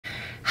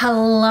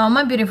Hello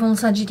my beautiful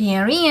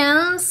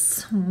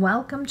Sagittarians,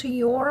 welcome to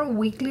your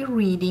weekly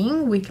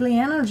reading, weekly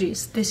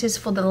energies. This is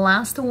for the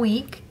last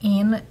week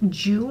in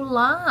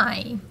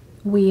July.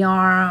 We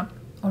are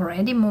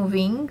already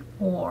moving,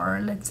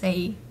 or let's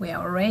say we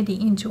are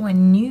already into a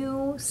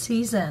new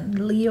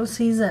season, Leo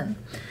season.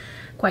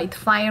 Quite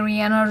fiery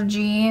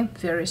energy,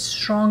 very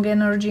strong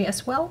energy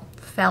as well,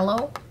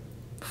 fellow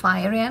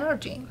fiery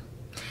energy.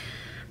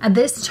 At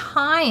this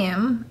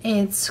time,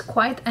 it's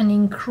quite an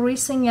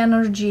increasing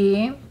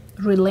energy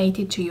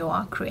related to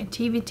your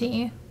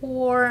creativity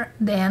or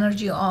the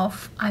energy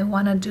of I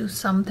want to do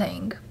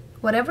something.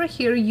 Whatever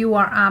here you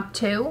are up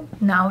to,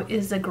 now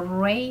is a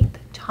great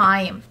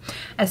time.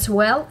 As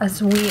well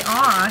as we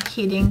are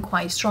heading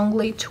quite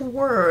strongly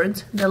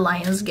towards the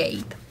Lion's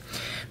Gate.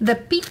 The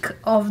peak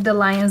of the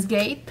Lion's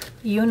Gate,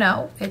 you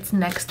know, it's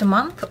next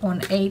month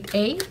on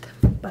 8/8,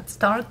 but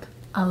start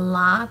a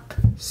lot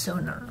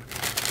sooner.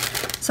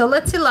 So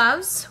let's see,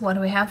 loves, what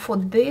we have for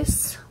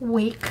this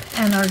week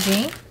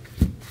energy,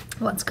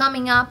 what's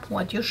coming up,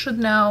 what you should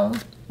know,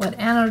 what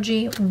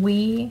energy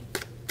we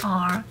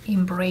are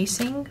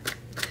embracing.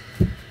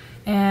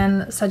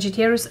 And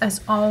Sagittarius, as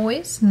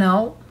always,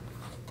 know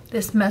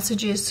this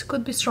messages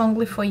could be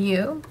strongly for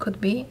you, could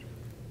be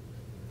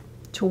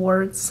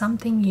towards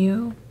something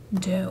you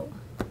do.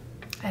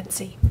 Let's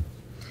see.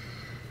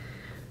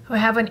 We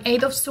have an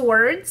 8 of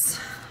Swords,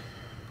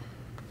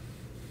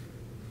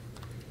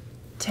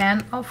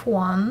 10 of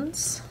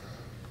Wands,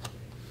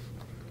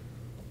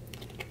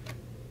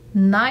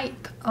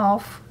 Knight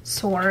of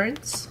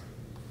Swords,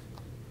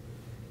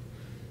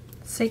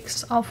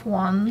 6 of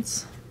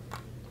Wands,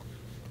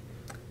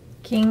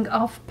 King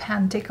of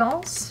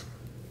Pentacles,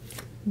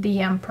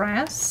 the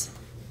Empress,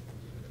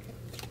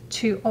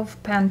 2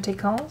 of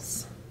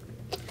Pentacles,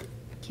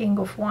 King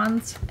of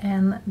Wands,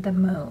 and the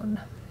Moon.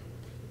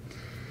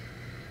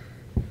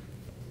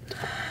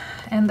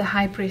 And the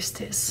High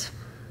Priestess.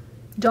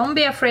 Don't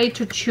be afraid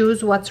to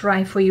choose what's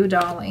right for you,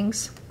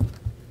 darlings.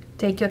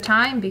 Take your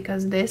time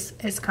because this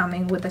is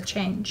coming with a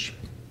change.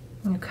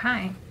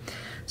 Okay.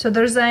 So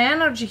there's an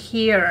energy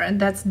here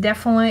that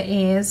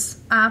definitely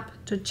is up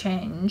to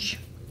change.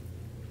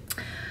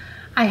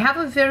 I have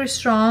a very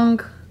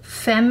strong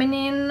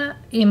feminine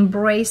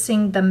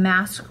embracing the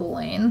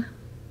masculine.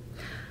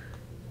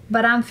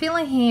 But I'm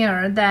feeling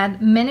here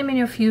that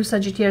many of you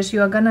Sagittarius,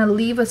 you are going to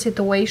leave a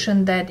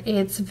situation that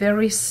it's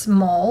very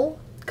small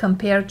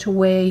compared to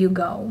where you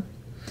go.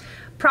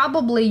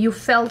 Probably you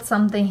felt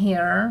something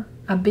here,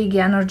 a big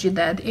energy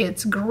that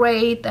it's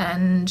great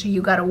and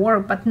you gotta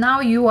work, but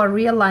now you are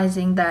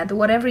realizing that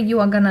whatever you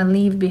are gonna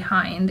leave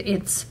behind,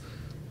 it's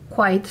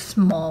quite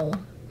small.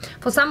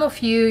 For some of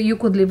you, you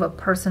could leave a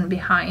person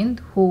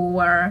behind who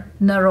were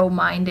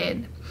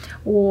narrow-minded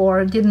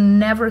or didn't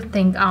never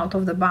think out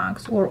of the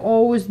box or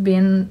always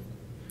been,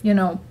 you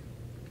know,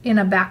 in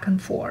a back and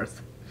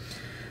forth.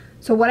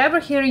 So whatever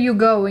here you're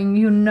going,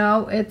 you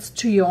know it's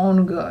to your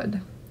own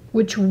good,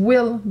 which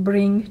will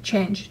bring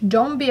change.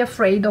 Don't be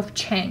afraid of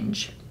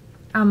change.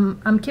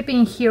 I'm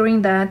keeping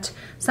hearing that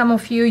some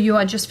of you, you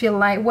are just feel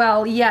like,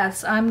 well,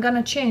 yes, I'm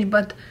gonna change,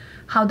 but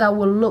how that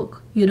will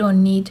look, you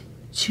don't need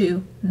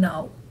to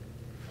know.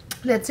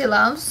 Let's see,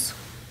 loves.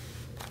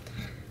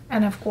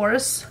 And of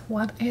course,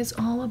 what is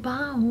all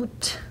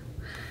about.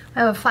 I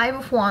have a 5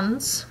 of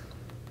Wands.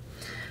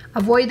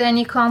 Avoid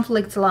any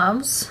conflict,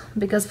 loves,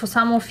 because for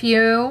some of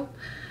you,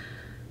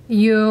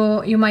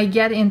 you might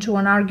get into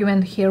an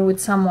argument here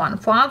with someone.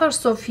 For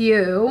others of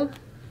you,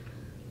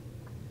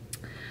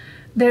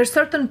 there are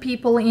certain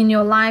people in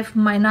your life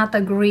might not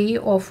agree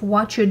of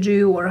what you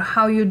do or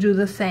how you do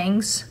the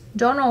things.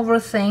 Don't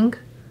overthink.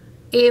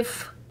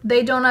 If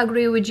they don't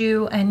agree with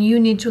you and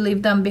you need to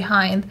leave them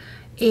behind,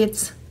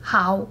 it's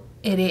how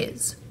it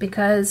is.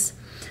 Because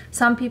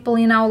some people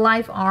in our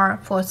life are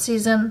for a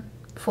season,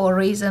 for a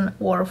reason,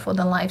 or for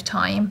the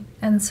lifetime,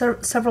 and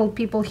several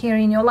people here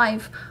in your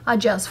life are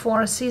just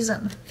for a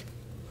season.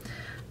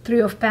 3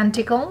 of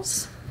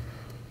Pentacles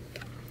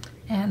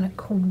and a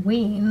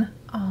Queen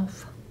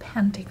of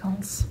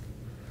Pentacles.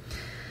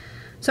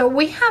 So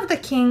we have the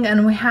King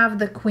and we have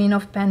the Queen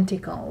of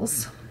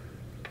Pentacles.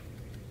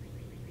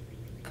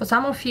 For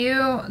some of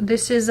you,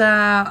 this is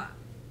a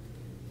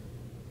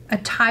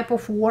type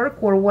of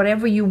work or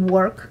whatever you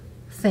work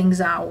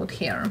things out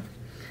here.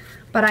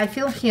 But I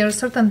feel here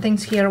certain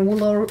things here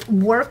will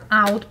work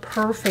out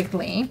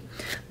perfectly.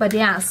 But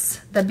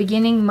yes, the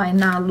beginning might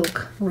not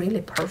look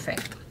really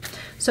perfect.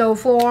 So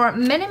for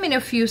many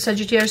of you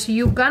Sagittarius,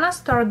 you're gonna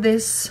start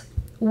this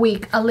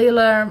week a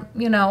little,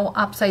 you know,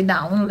 upside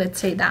down, let's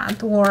say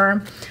that,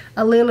 or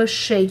a little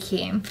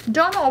shaky.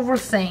 Don't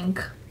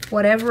overthink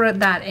whatever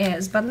that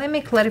is. But let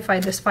me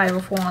clarify this 5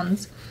 of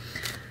Wands.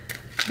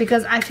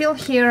 Because I feel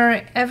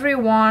here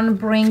everyone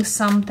brings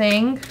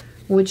something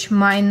which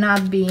might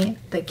not be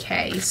the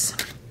case.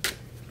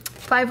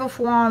 5 of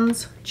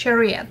Wands,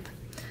 Chariot.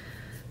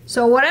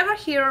 So whatever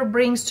here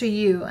brings to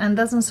you and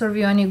doesn't serve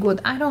you any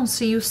good, I don't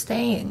see you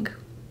staying.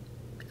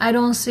 I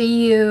don't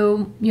see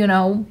you, you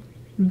know,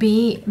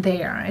 be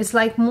there. It's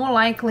like more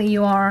likely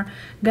you are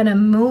gonna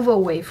move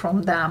away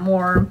from them,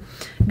 or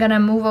gonna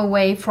move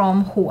away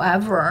from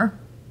whoever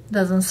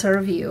doesn't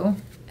serve you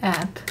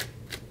at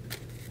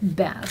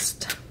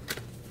best.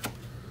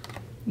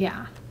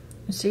 Yeah,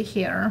 you see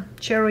here,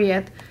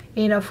 Chariot,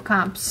 8 of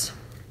Cups,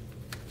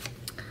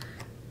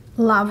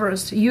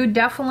 Lovers. You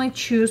definitely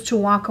choose to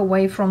walk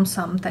away from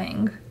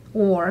something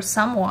or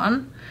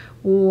someone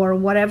or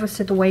whatever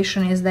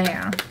situation is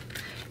there.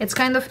 It's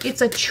kind of,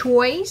 it's a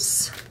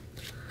choice,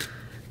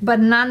 but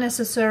not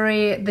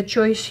necessarily the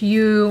choice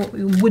you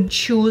would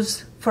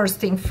choose first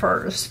thing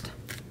first.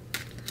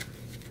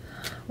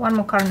 One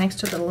more card next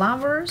to the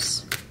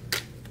Lovers.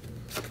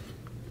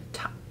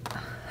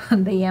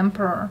 The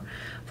Emperor.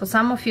 For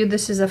some of you,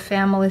 this is a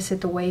family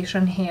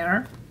situation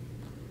here.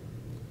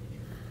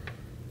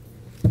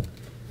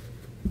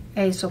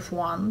 Ace of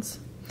Wands.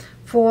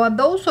 For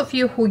those of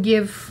you who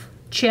give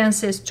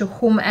chances to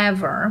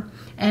whomever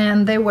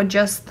and they were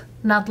just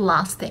not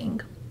lasting,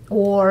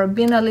 or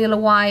been a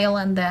little while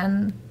and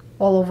then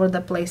all over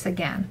the place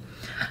again.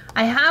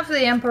 I have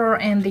the Emperor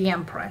and the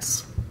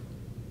Empress.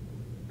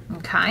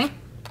 Okay.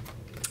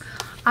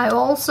 I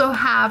also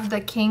have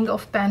the King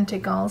of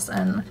Pentacles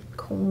and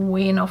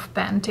Queen of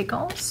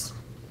Pentacles.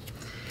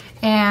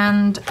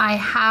 And I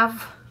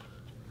have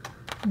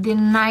the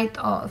Knight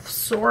of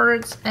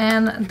Swords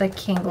and the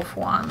King of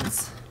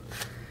Wands.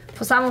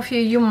 For some of you,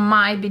 you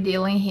might be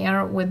dealing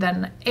here with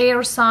an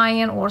air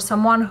sign or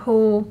someone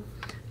who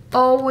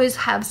always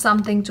have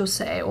something to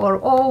say or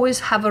always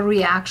have a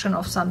reaction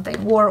of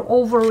something or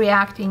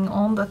overreacting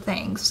on the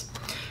things.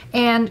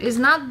 And it's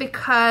not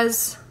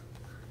because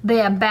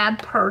they're a bad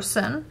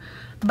person,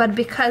 but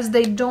because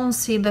they don't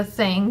see the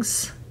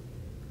things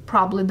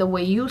probably the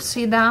way you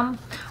see them,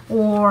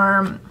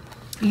 or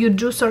you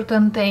do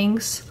certain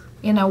things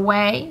in a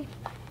way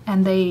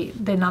and they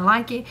not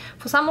like it.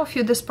 For some of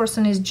you, this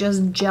person is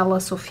just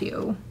jealous of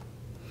you.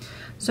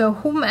 So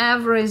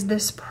whomever is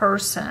this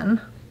person,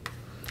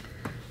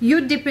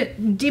 you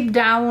deep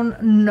down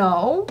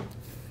know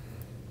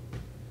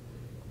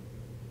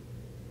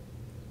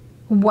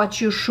what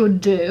you should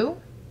do.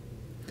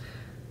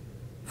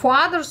 For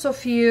others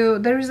of you,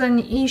 there is an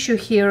issue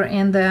here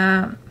in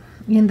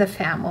the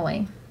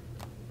family.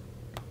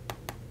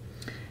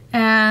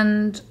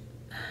 And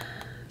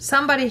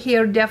somebody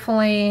here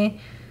definitely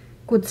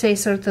could say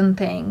certain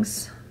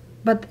things,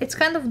 but it's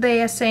kind of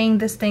they are saying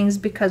these things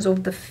because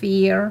of the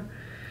fear,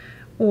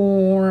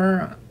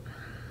 or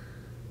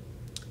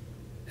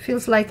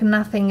feels like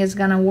nothing is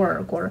gonna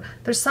work, or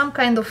there's some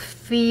kind of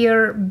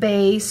fear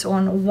based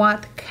on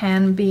what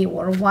can be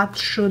or what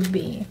should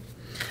be.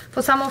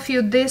 For some of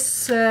you,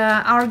 these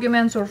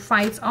arguments or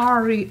fights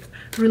are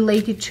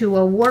related to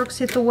a work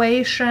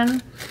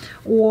situation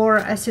or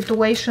a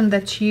situation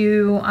that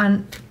you are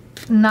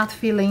not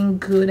feeling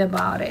good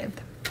about it.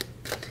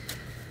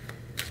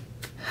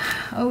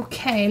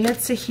 Okay,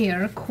 let's see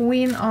here.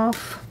 Queen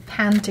of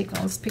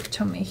Pentacles, speak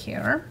to me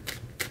here.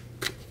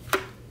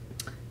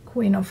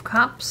 Queen of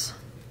Cups,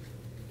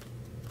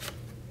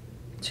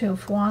 2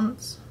 of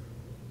Wands,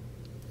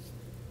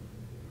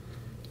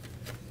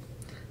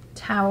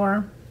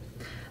 Tower.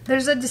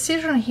 There's a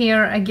decision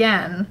here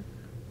again,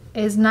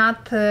 is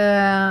not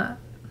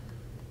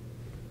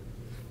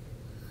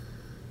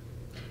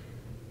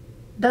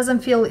doesn't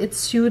feel it's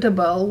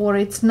suitable or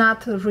it's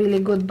not really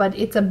good, but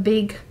it's a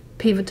big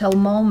pivotal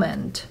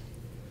moment.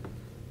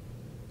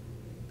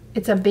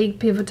 It's a big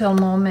pivotal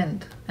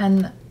moment.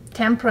 And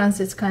Temperance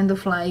is kind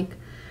of like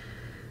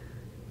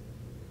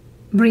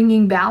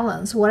bringing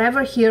balance.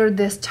 Whatever here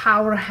this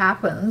Tower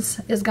happens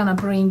is gonna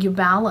bring you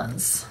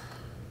balance.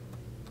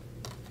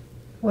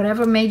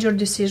 Whatever major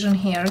decision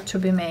here to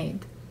be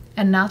made.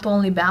 And not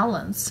only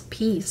balance,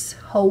 peace,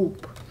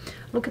 hope.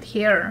 Look at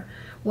here.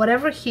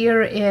 Whatever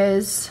here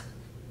is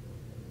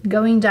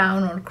going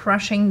down or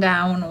crushing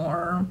down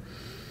or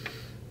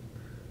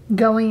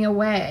going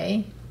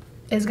away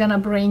is gonna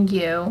bring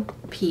you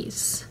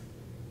peace,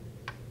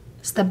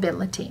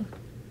 stability.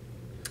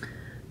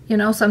 You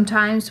know,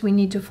 sometimes we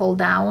need to fall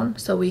down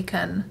so we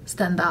can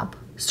stand up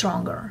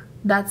stronger.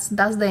 That's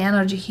the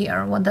energy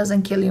here. What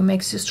doesn't kill you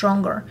makes you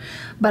stronger.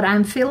 But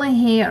I'm feeling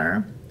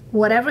here,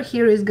 whatever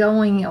here is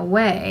going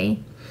away,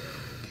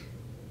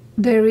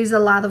 there is a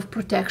lot of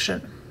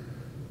protection.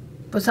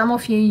 For some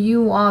of you,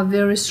 you are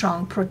very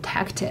strong,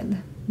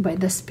 protected by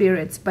the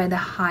spirits, by the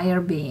higher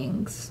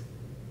beings.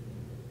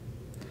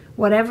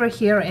 Whatever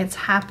here is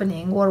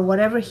happening, or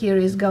whatever here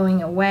is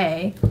going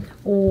away,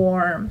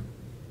 or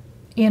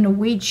in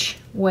which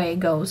way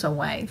goes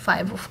away.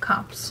 5 of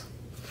Cups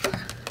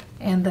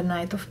and the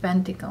Knight of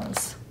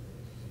Pentacles.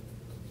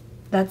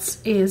 That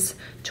is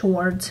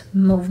towards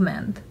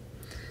movement.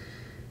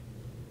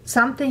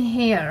 Something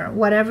here,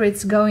 whatever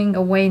it's going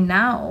away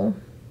now,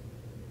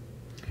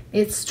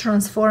 it's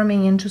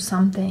transforming into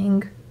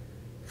something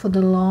for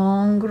the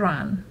long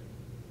run.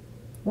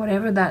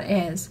 Whatever that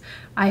is.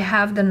 I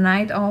have the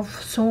Knight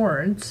of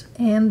Swords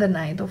and the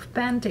Knight of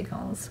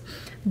Pentacles.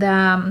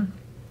 The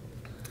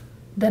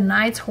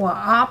knights who are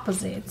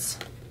opposites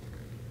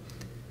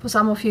For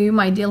some of you, you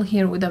might deal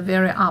here with a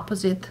very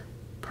opposite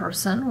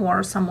person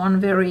or someone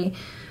very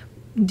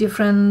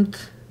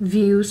different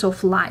views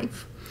of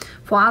life.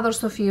 For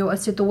others of you, a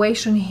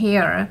situation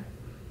here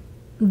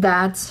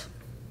that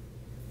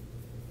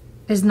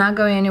is not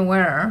going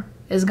anywhere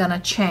is gonna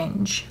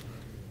change.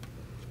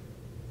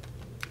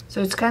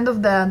 So it's kind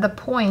of the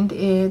point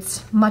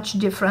is much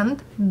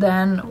different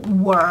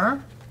than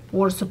where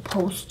we're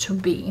supposed to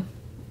be.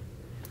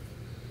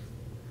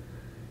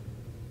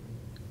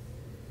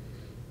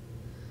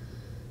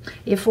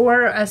 If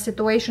we're a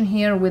situation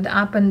here with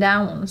up and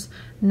downs,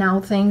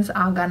 now things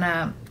are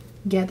gonna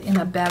get in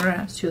a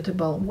better,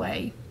 suitable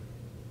way.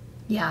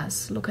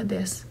 Yes, look at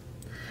this.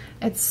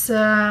 It's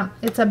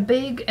a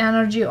big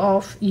energy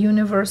of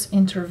universe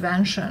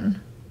intervention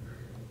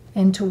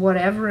into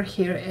whatever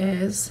here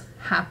is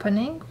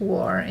happening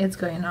or it's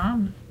going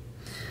on.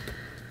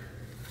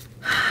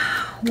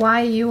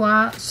 Why you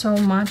are so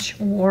much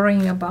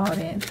worrying about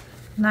it?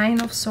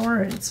 Nine of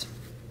Swords.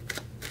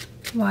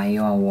 Why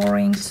you are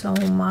worrying so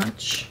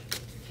much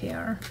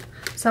here?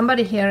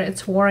 Somebody here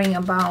it's worrying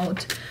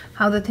about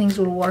how the things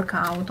will work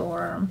out,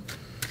 or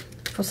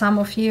for some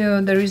of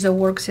you there is a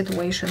work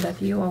situation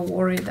that you are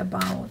worried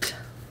about.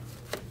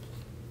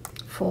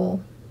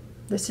 Full.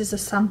 This is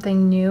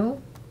something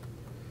new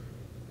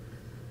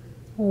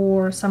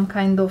or some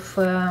kind of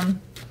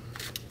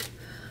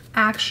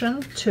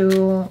action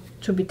to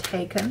be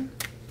taken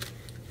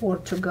or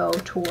to go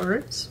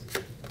towards.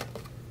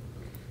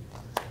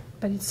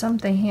 But it's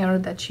something here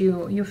that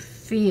you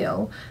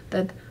feel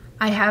that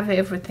I have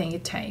everything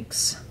it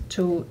takes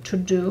to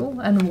do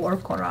and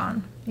work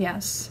on.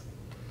 Yes.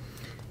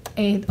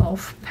 Eight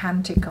of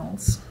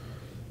Pentacles.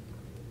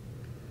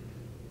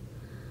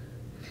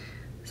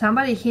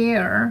 Somebody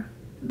here,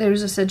 there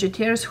is a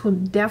Sagittarius who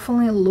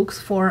definitely looks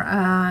for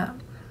a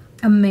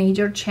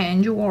major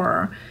change,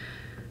 or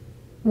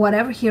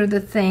whatever here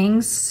the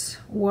things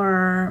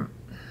were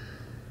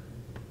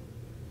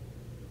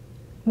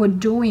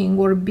doing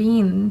or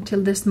being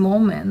till this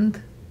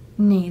moment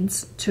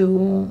needs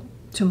to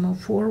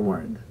move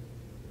forward.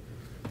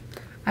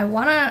 I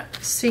want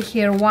to see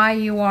here why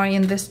you are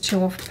in this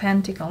Two of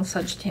Pentacles,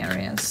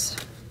 Sagittarius.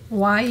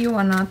 Why you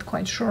are not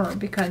quite sure,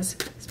 because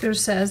Spirit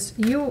says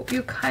you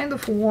kind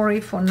of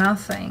worry for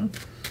nothing.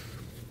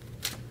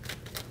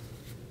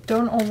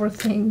 Don't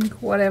overthink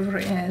whatever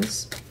it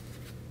is.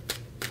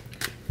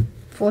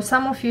 For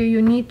some of you,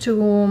 you need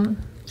to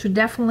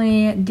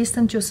definitely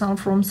distance yourself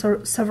from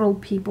several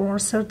people or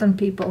certain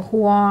people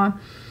who are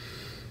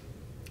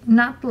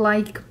not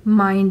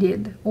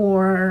like-minded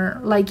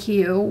or like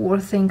you or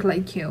think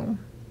like you.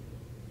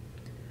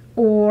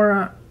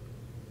 Or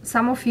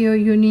some of you,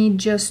 you need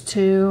just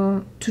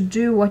to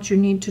do what you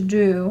need to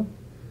do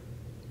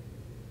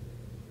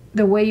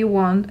the way you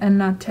want and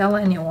not tell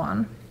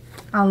anyone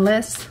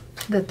unless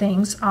the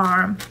things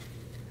are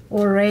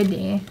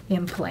already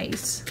in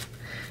place.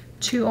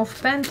 Two of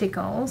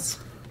Pentacles,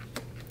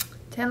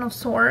 Ten of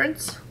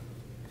Swords,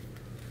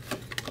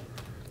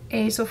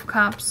 Ace of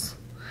Cups,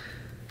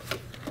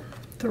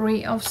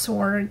 Three of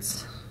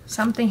Swords.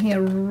 Something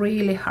here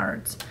really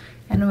hurts.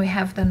 And we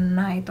have the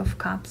Knight of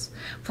Cups.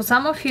 For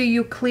some of you,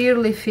 you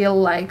clearly feel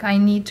like I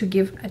need to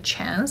give a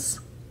chance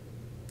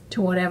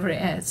to whatever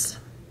it is.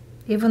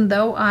 Even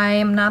though I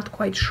am not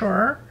quite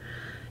sure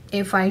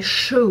if I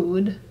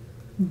should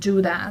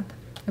do that.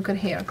 Look at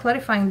here,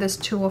 clarifying this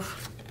Two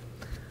of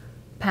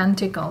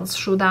Pentacles.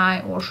 Should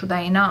I or should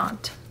I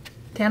not?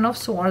 Ten of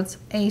Swords,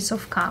 Ace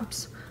of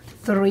Cups,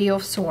 Three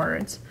of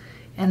Swords,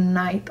 and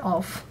Knight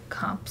of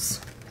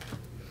Cups.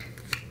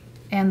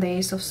 And the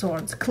Ace of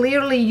Swords.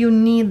 Clearly you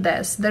need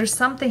this. There's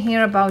something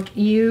here about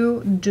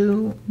you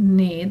do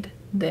need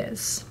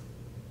this.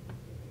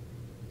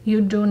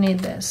 You do need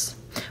this.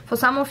 For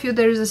some of you,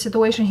 there is a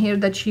situation here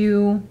that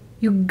you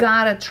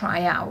gotta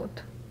try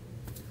out.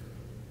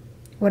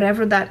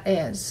 Whatever that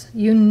is,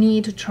 you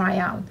need to try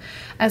out.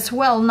 As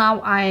well,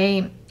 now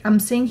I'm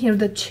seeing here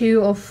the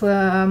Two of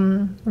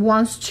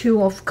Wands,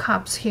 Two of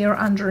Cups here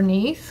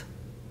underneath.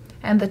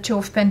 And the Two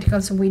of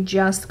Pentacles we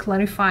just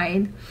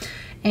clarified.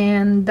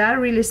 And that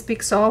really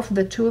speaks of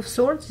the Two of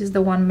Swords is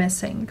the one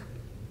missing.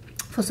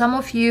 For some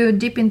of you,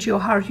 deep into your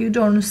heart, you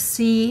don't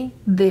see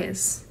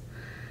this.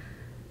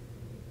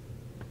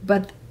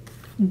 But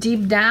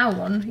deep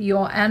down,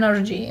 your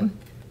energy,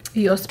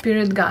 your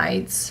spirit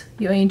guides,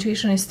 your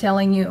intuition is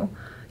telling you,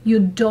 you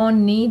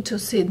don't need to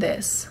see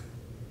this.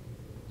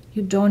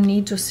 You don't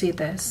need to see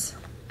this.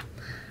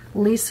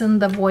 Listen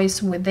the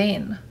voice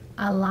within.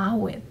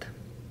 Allow it.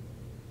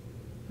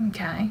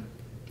 Okay?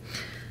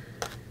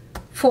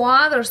 For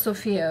others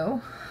of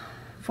you,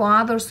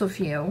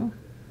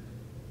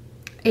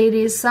 it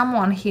is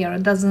someone here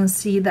doesn't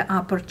see the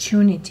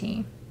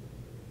opportunity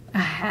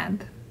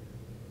ahead,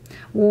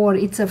 or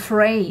it's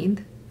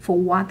afraid for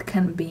what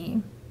can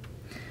be.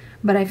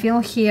 But I feel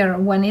here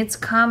when it's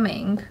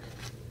coming,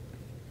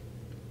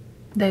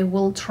 they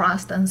will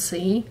trust and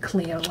see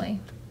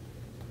clearly.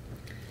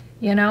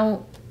 You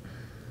know,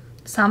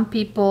 some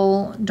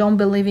people don't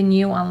believe in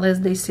you unless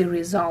they see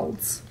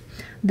results.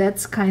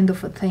 That's kind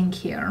of a thing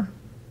here.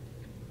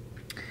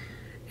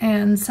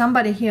 And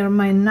somebody here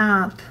might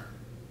not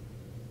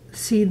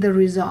see the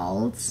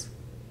results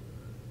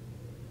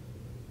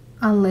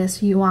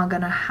unless you are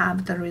gonna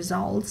have the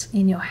results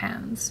in your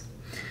hands.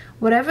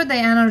 Whatever the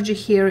energy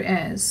here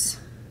is,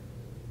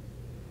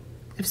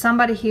 if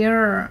somebody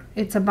here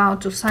it's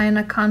about to sign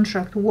a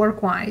contract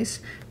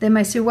work-wise, they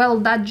might say, well,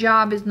 that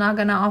job is not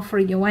gonna offer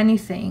you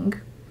anything,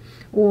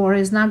 or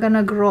is not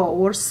gonna grow,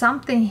 or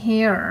something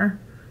here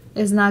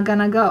is not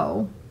gonna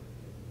go.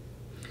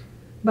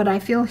 But I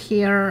feel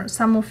here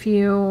some of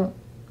you,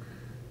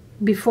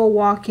 before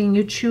walking,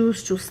 you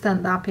choose to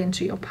stand up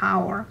into your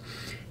power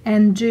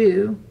and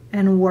do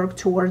and work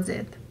towards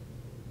it.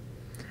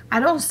 I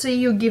don't see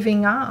you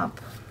giving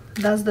up.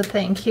 That's the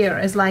thing here.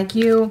 It's like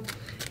you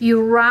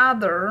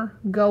rather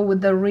go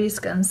with the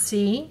risk and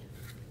see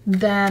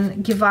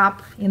than give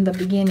up in the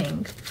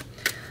beginning.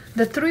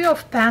 The Three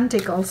of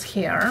Pentacles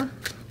here,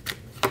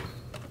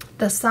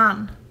 the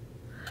Sun.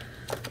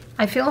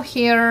 I feel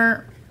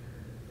here,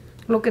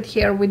 look at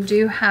here, we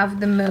do have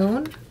the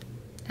Moon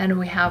and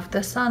we have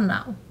the Sun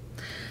now.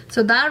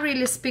 So that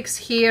really speaks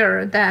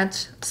here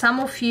that some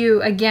of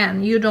you,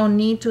 again, you don't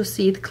need to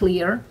see it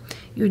clear.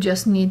 You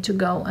just need to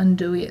go and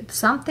do it.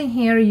 Something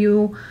here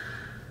you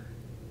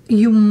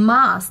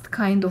must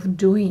kind of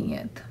doing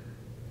it.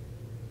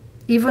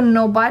 Even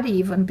nobody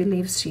even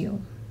believes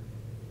you.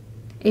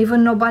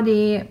 Even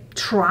nobody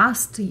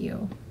trusts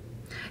you.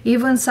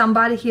 Even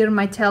somebody here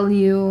might tell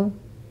you,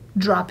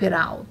 drop it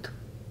out.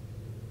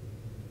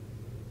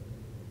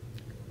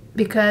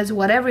 Because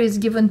whatever is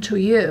given to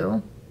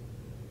you,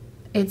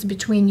 it's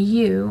between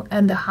you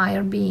and the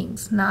higher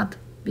beings, not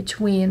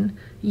between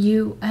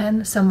you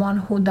and someone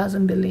who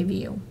doesn't believe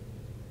you.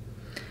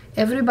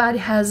 Everybody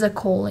has a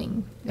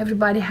calling.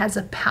 Everybody has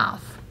a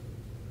path,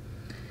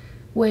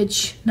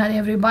 which not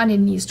everybody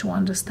needs to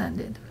understand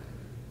it.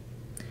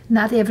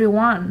 Not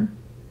everyone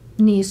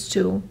needs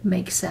to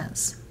make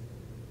sense.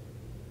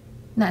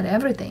 Not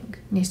everything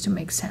needs to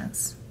make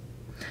sense.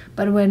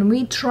 But when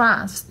we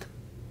trust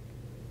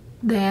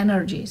the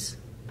energies,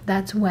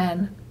 that's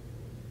when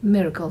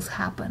miracles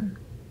happen.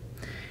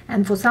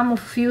 And for some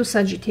of you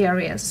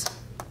Sagittarius,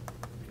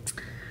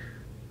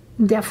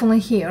 definitely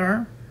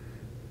here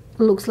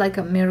looks like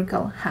a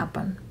miracle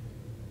happen.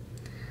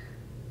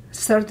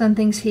 Certain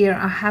things here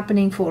are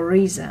happening for a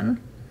reason,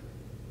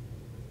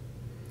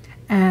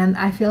 and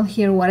I feel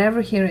here whatever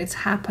here is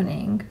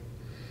happening,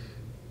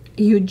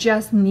 you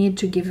just need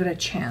to give it a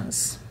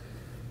chance.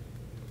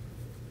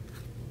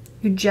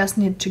 You just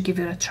need to give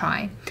it a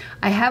try.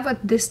 I have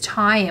at this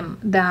time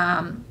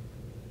the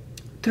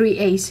three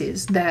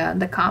aces,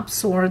 the cups,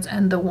 swords,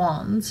 and the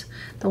wands.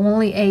 The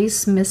only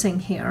ace missing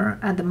here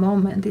at the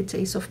moment, it's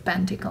Ace of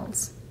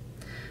Pentacles.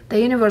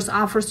 The universe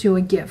offers you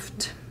a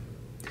gift,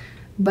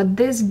 but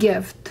this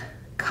gift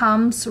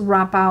comes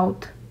wrapped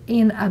out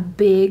in a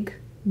big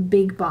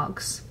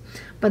box.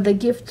 But the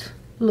gift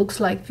looks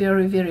like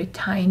very, very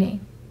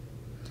tiny.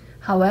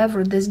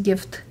 However, this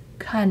gift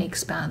can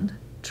expand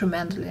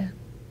tremendously,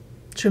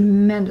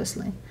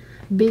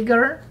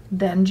 bigger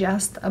than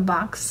just a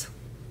box.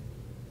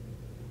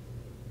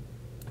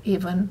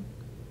 Even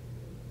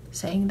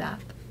saying that.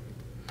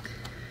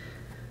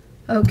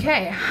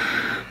 Okay,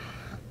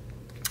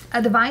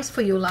 advice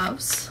for you,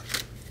 loves,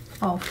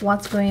 of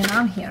what's going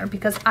on here,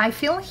 because I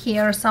feel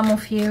here some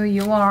of you,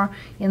 you are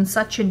in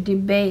such a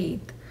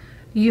debate.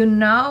 You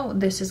know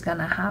this is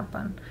gonna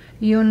happen.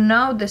 You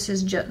know this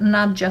is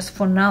not just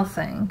for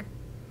nothing.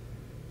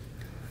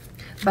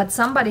 But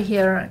somebody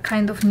here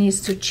kind of needs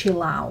to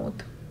chill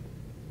out.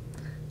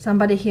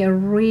 Somebody here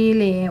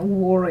really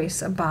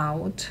worries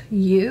about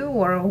you,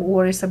 or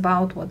worries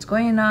about what's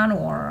going on,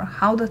 or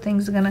how the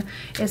things are gonna.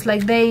 It's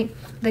like they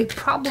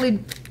probably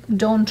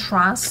don't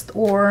trust,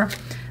 or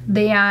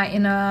they are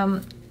in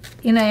an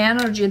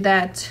energy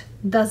that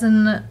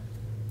doesn't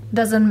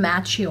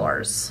match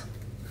yours.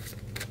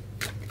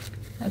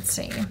 Let's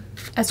see.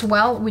 As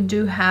well, we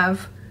do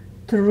have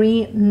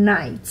 3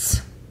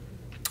 knights.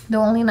 The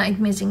only knight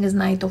missing is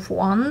Knight of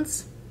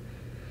Wands.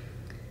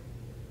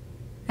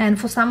 And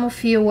for some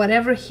of you,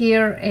 whatever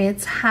here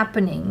it's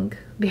happening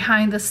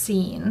behind the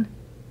scene,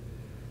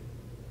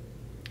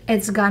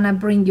 it's gonna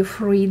bring you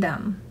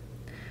freedom.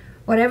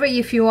 Whatever,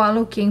 if you are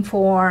looking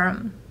for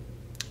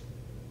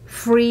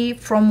free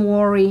from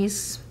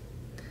worries,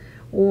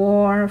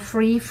 or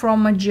free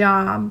from a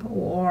job,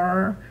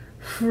 or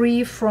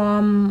free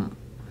from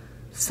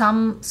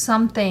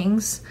some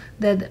things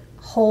that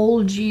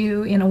hold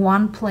you in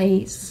one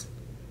place,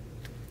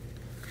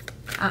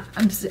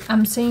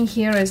 I'm saying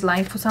here is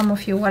like for some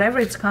of you, whatever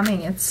it's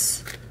coming,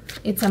 it's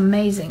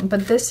amazing.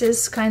 But this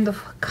is kind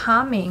of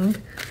coming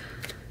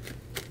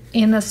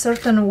in a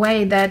certain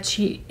way that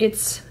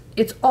it's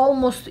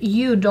almost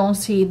you don't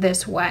see it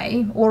this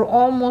way, or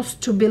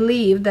almost to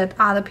believe that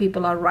other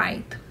people are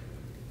right.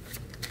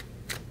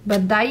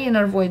 But that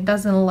inner voice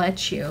doesn't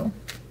let you.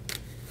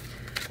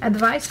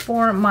 Advice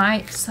for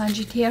my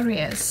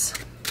Sagittarius.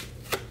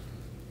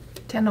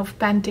 10 of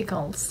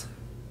Pentacles.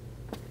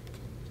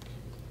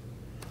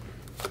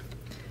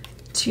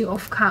 2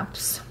 of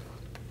Cups.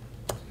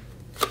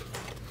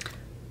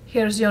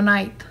 Here's your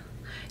Knight.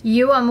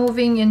 You are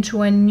moving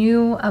into a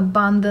new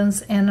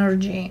abundance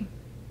energy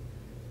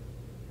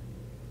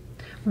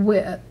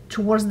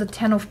towards the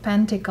Ten of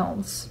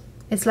Pentacles.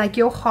 It's like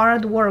your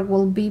hard work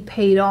will be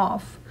paid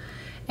off,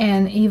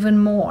 and even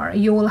more.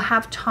 You will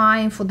have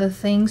time for the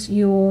things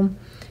you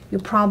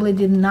probably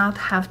did not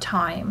have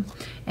time.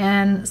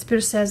 And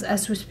Spirit says,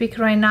 as we speak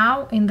right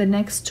now, in the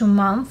next 2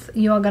 months,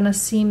 you are gonna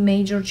see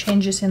major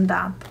changes in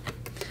that.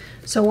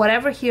 So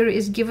whatever here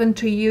is given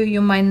to you,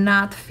 you might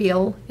not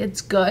feel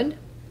it's good,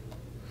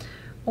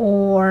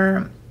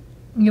 or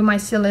you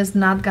might feel it's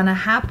not gonna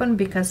happen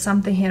because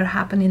something here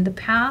happened in the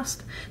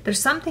past. There's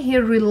something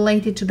here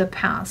related to the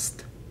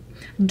past.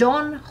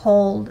 Don't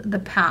hold the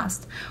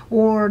past,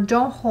 or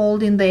don't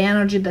hold in the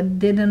energy that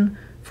didn't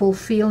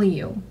fulfill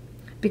you.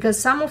 Because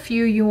some of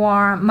you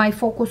might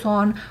focus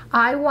on,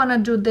 I want to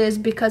do this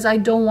because I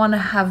don't want to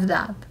have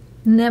that.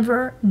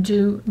 Never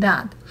do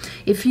that.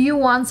 If you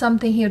want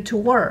something here to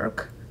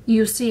work,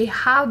 you see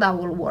how that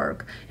will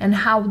work and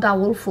how that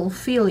will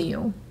fulfill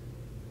you,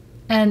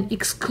 and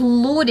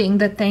excluding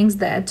the things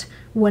that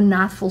were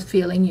not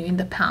fulfilling you in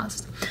the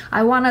past.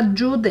 I want to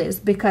do this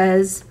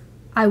because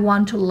I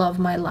want to love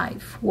my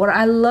life, or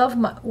I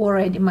love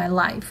already my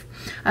life.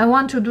 I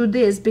want to do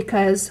this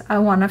because I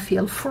want to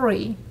feel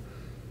free.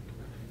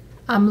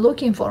 I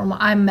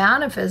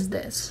manifest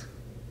this.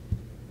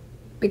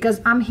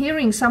 Because I'm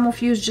hearing some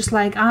of you is just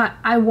like,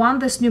 I want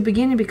this new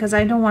beginning because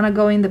I don't want to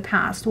go in the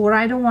past, or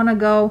I don't want to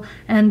go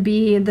and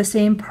be the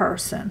same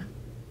person.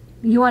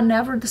 You are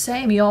never the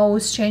same. You're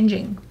always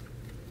changing.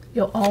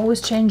 You're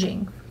always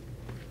changing.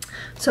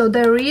 So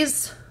there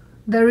is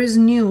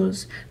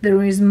news,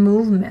 there is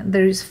movement,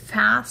 there is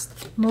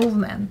fast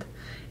movement,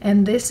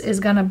 and this is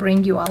gonna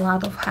bring you a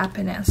lot of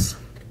happiness.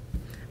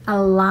 A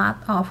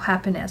lot of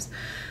happiness.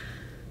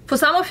 For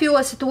some of you,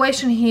 a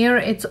situation here,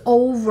 it's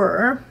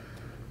over.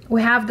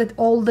 We have that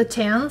all the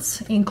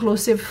tens,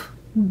 inclusive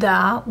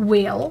the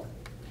wheel.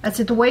 A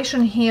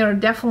situation here,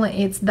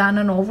 definitely it's done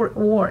and over,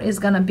 or is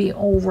gonna be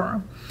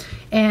over.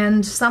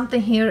 And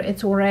something here,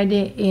 it's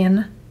already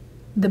in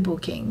the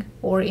booking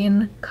or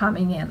in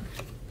coming in.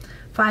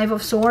 Five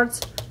of Swords.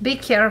 Be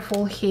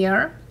careful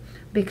here,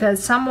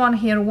 because someone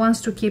here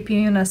wants to keep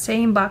you in the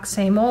same box,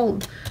 same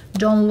old.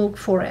 Don't look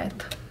for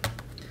it.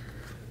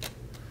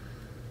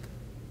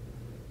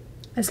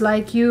 It's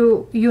like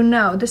you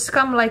know, this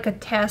come like a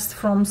test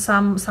from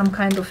some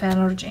kind of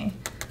energy.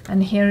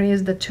 And here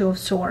is the Two of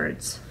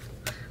Swords.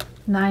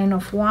 Nine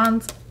of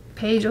Wands,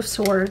 Page of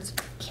Swords,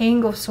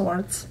 King of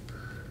Swords,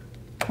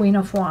 Queen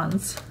of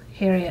Wands.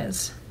 Here he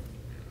is.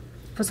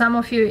 For some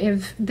of you,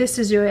 if this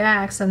is your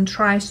ex and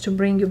tries to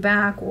bring you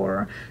back,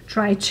 or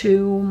try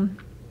to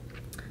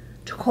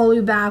call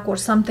you back or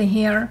something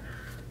here,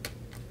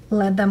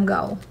 let them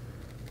go.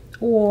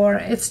 Or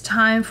it's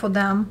time for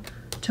them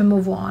to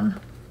move on.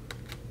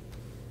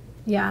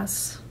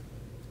 Yes,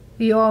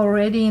 you're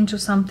already into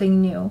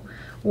something new,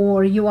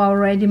 or you are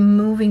already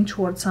moving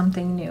towards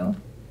something new.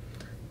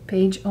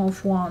 Page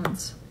of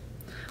Wands.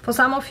 For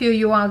some of you,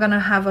 you are gonna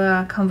have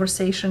a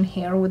conversation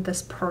here with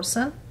this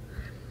person,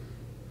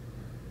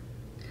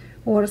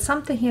 or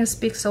something here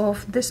speaks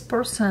of this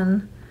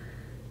person,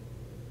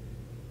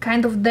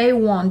 kind of they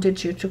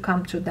wanted you to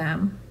come to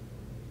them.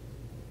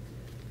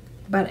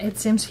 But it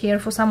seems here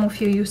for some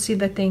of you, you see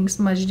the things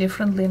much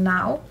differently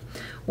now,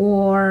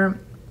 or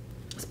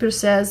Spirit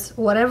says,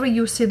 whatever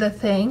you see the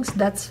things,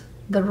 that's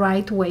the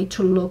right way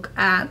to look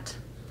at.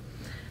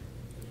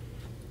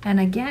 And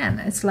again,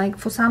 it's like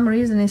for some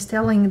reason it's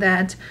telling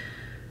that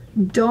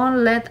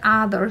don't let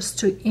others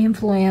to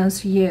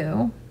influence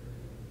you,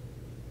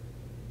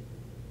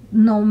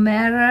 no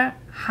matter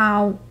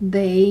how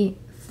they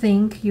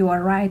think you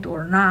are right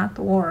or not,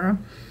 or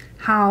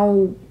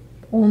how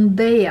on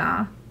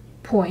their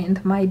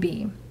point might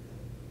be.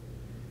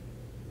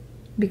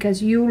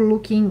 Because you're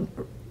looking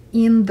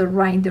in the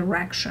right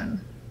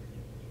direction.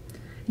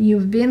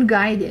 You've been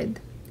guided,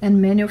 and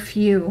many of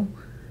you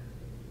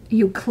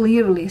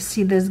clearly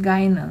see this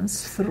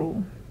guidance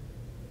through.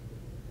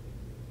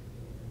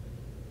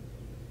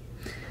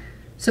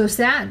 So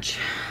Sag,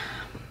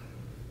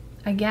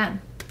 again,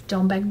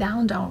 don't back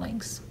down,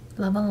 darlings.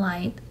 Love and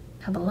light.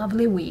 Have a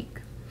lovely week.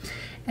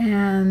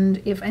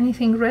 And if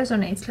anything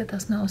resonates, let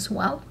us know as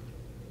well.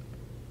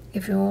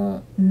 If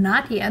you're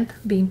not yet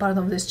being part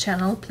of this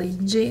channel, please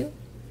do.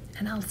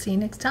 And I'll see you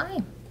next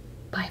time.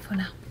 Bye for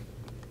now.